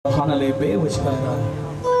Honolulu Bay, which got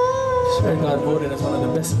voted as one of the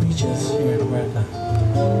best beaches here in America.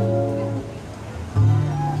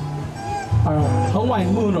 Our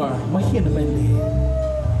Hawaiian moon or Mahina Mendi.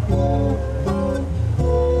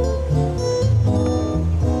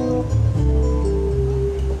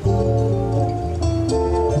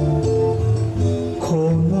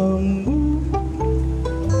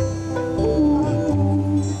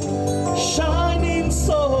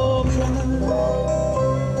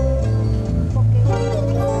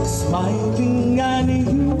 Smiling at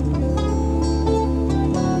you,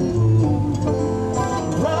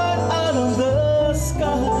 right out of the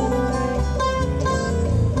sky.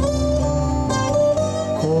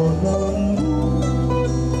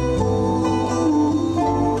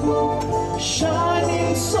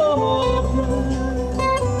 Shining so bright,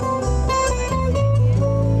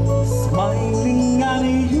 smiling at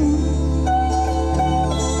you.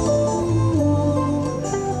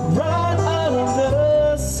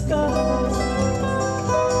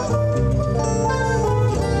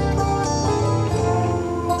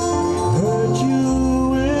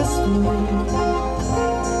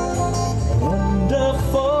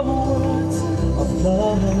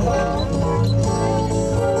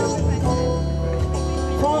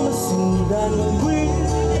 Promising that we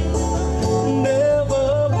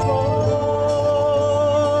never part.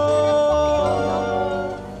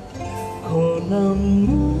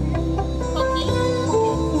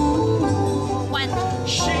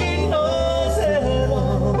 She knows it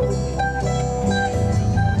all,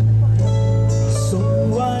 so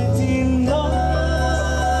I deny.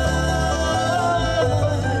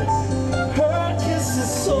 Her kiss is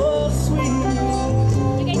so sweet.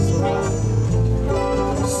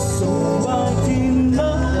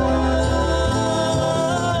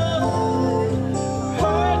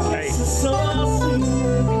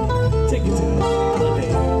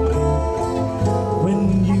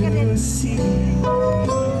 When you see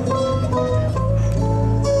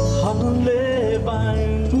Honolulu by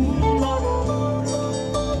moonlight,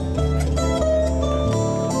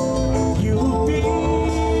 you'll be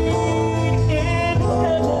in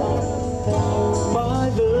heaven by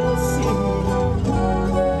the sea.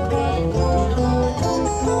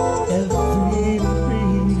 Every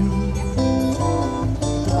breeze,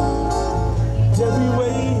 every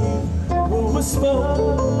wave will whisper